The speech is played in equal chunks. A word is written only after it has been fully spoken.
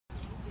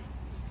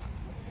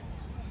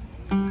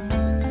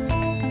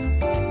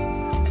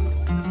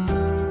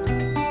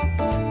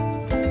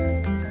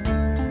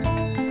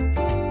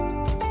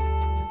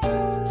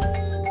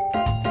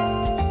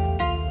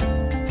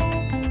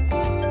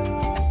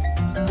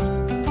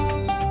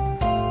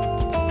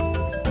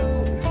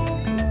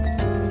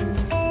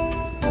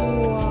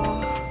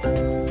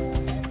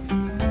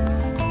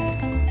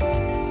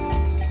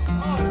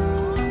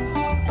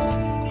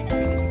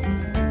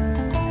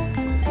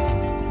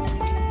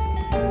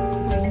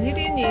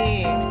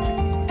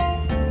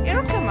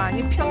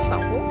많이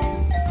피었다고?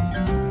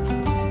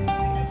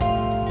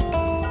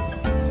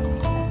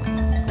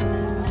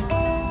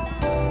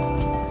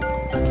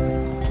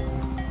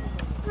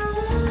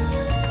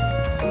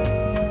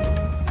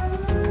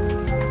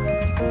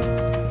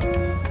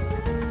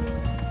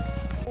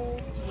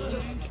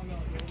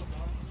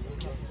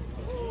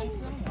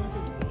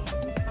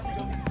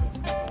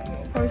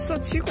 벌써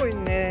지고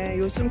있네.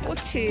 요즘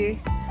꽃이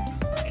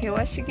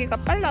개화 시기가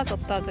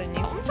빨라졌다더니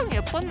엄청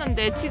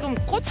예뻤는데 지금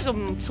꽃이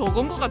좀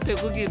적은 것 같아요.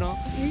 거기는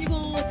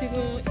이거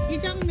지금 이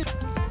장면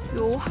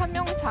요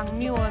함영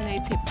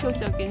장미원의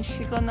대표적인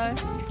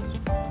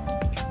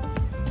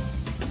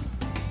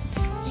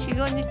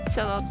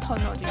시그니처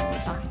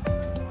터널입니다.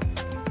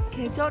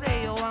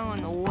 계절의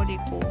여왕은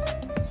 5월이고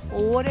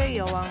 5월의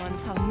여왕은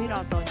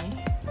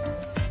장미라더니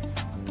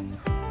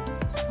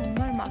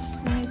정말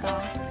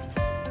맞습니다.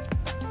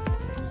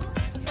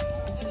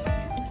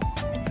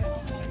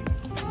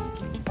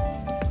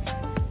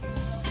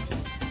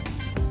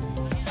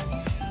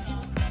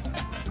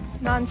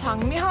 난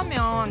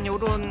장미하면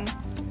요런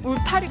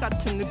울타리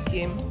같은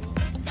느낌,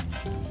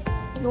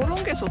 요런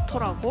게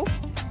좋더라고.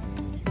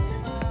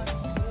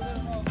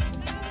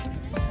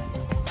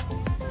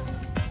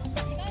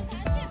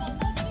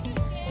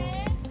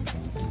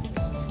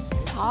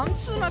 다음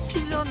주나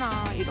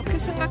피려나 이렇게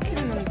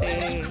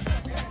생각했는데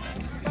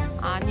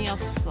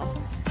아니었어.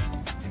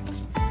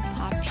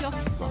 다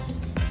피었어.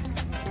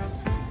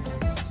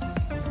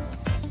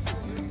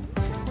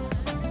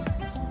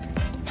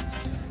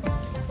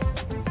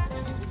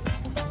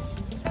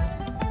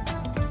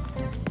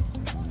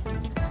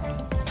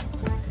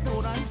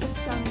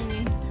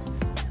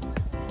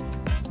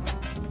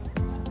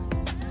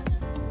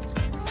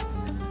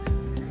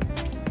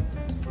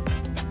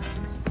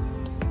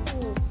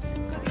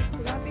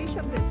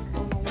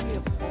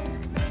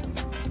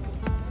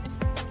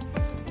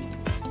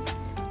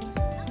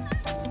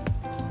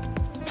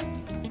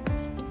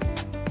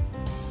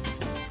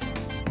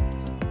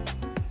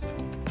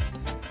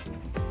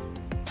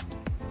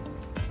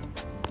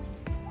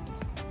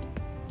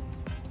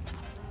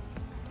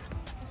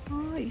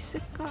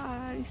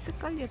 이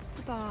색깔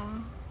예쁘다.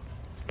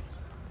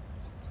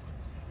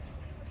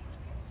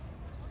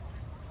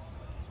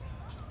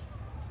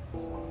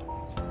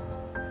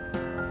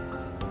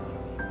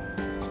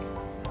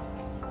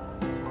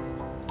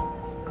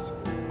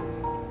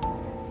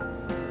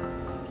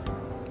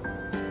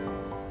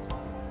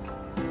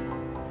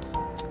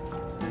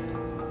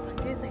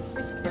 그래서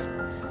이쁘시죠?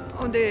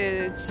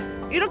 네,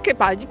 이렇게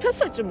많이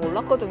폈을 줄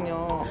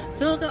몰랐거든요.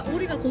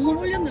 우리가 공문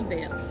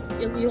올렸는데요.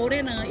 여기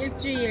올해는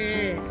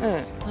일주일,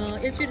 네.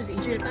 일주일에서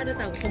 2주일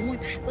빠르다고 공문이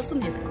다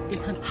떴습니다.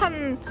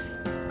 한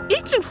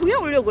일주일 후에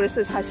오려고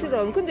그랬어요,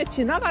 사실은. 근데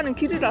지나가는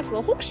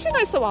길이라서 혹시나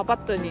해서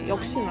와봤더니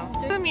역시나. 아니요,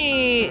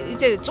 지금이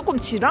이제 조금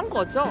지난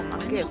거죠?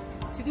 아니요.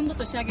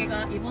 지금부터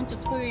시작해가 이번 주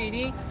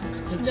토요일이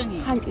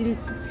절정이에요. 한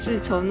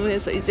일주일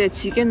전후에서 이제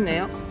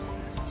지겠네요.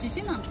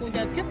 지진 않고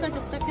이제 폈다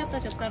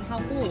졌다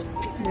하고,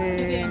 네.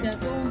 이게 이제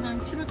좀 한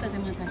 7월달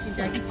되면 다시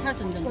이제 2차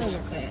전전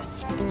들어올 거예요.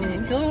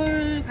 네,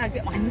 겨울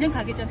완전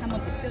가기 전 한번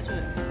더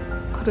펴줘요.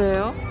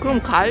 그래요?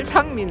 그럼 가을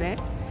장미네?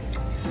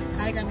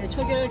 가을 장미,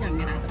 초겨울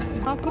장미라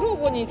하더라고요. 아, 그러고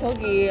보니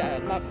저기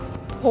막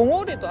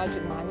봉오리도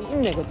아직 많이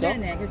있네, 그죠?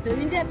 네네. 그래서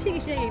이제 피기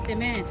시작이기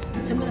때문에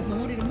전부 다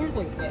봉오리를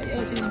물고 있고요.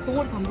 여기 지금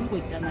봉오리 다 물고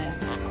있잖아요.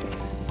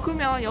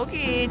 그러면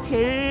여기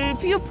제일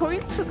뷰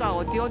포인트가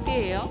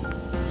어디예요?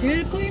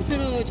 제일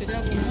포인트로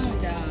주자고는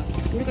이제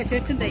우리가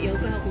제일 큰데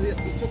여기하고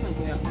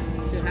이쪽하고요.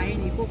 저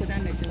라인 있고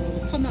그다음에 저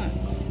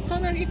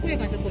터널 입구에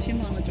가서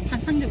보시면 좀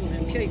환상적으로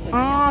좀 피어 있거든요.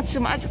 아,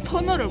 지금 아직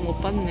터널을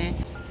못 봤네.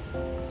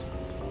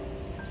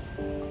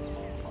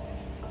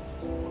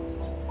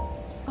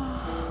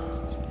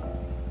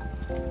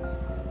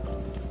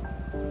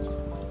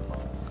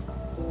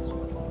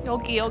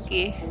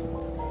 여기.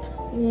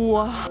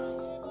 우와.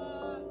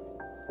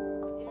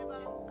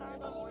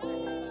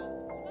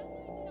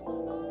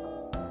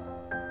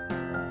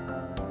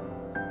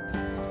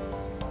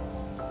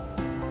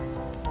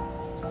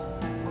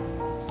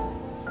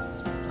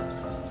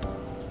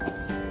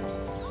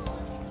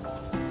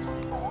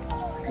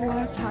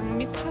 우와,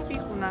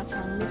 장미탑이구나,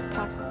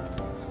 장미탑.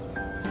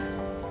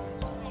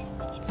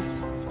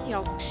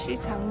 역시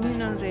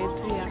장미는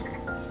레드야.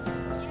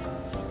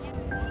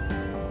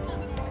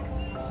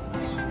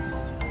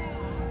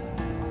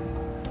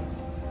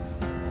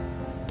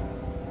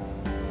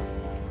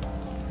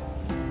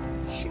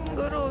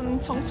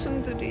 싱그러운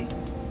청춘들이.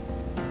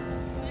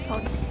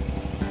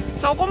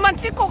 조금만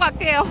찍고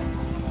갈게요.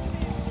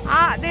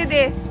 아,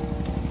 네네.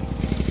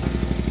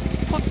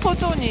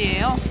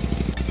 포토존이에요.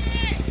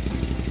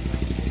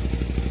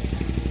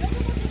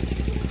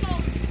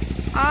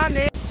 아,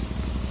 네.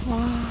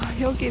 와,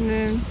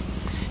 여기는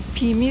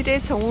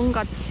비밀의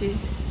정원같이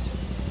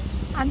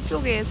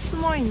안쪽에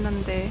숨어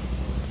있는데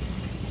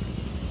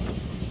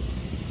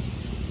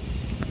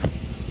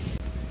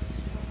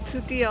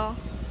드디어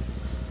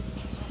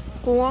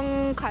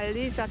공원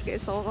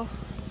관리자께서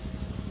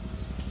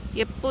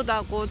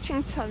예쁘다고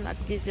칭찬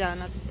아끼지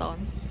않았던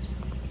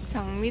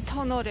장미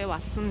터널에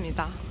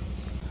왔습니다.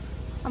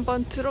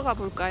 한번 들어가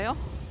볼까요?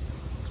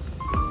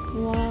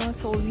 와,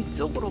 저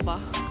위쪽으로 봐.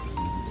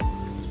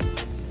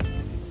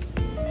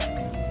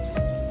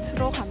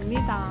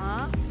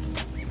 들어갑니다.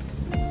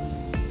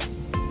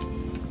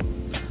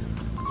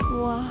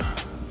 우와.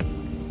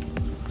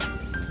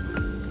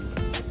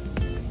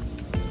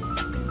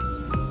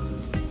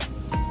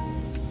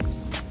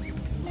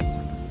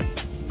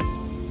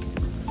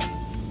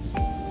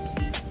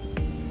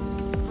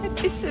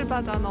 햇빛을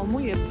받아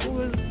너무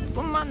예쁠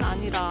뿐만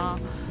아니라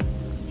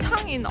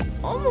향이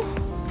너무,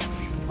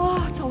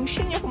 와,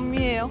 정신이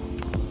혼미해요.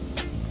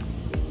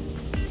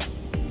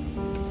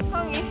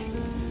 향이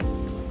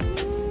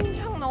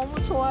향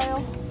너무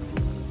좋아요.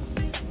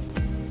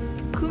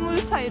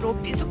 그물 사이로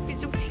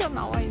삐죽삐죽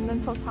튀어나와 있는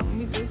저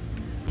장미들.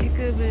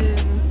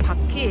 지금은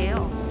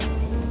밖이에요.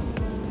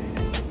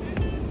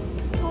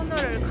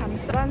 터널을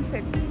감싸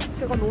노란색,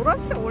 제가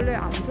노란색 원래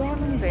안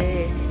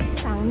좋아하는데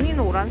장미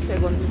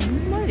노란색은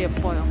정말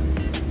예뻐요.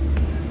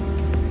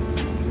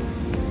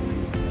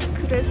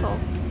 그래서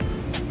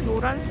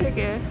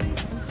노란색에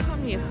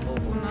참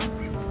예쁘구나.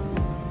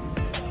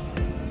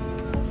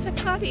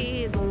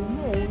 색깔이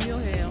너무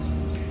오묘해요.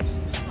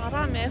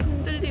 바람에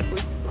흔들리고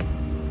있어.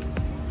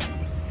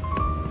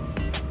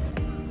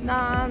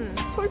 난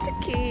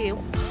솔직히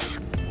확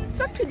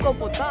잡힌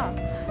것보다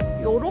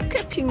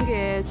요렇게 핀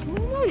게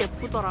정말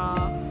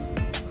예쁘더라.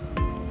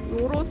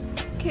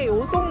 요렇게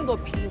요 정도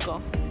핀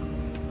거.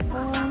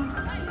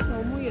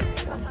 너무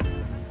예뻐.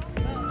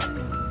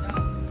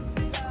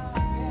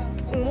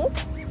 어머?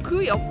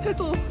 그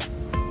옆에도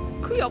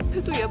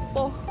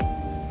예뻐.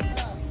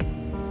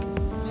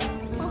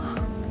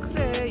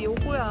 그래,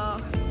 요거야.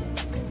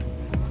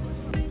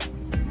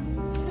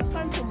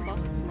 색깔 좀 봐.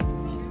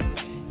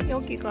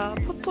 여기가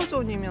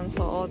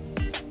포토존이면서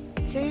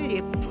제일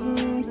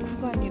예쁜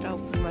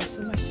구간이라고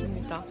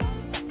말씀하십니다.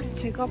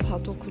 제가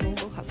봐도 그런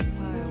것 같아요.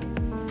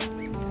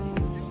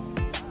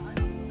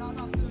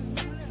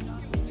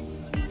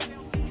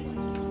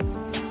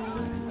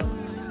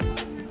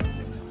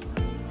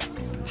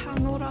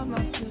 파노라마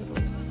뷰로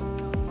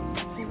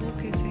보고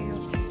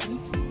계세요, 지금.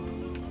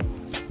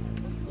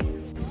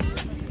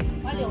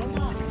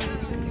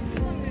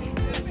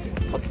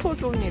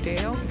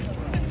 포토존이래요.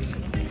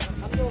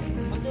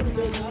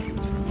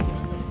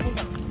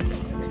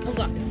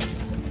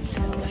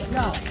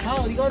 야, 다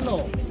어디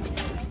갔노?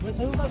 왜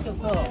저기밖에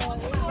없어?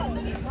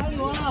 빨리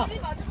와!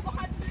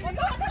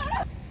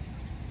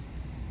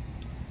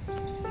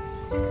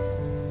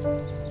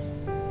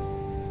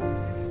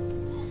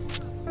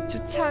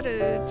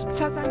 주차를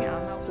주차장에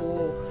안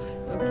하고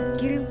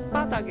여기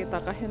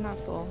길바닥에다가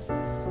해놔서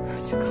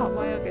지금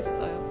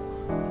가봐야겠어요.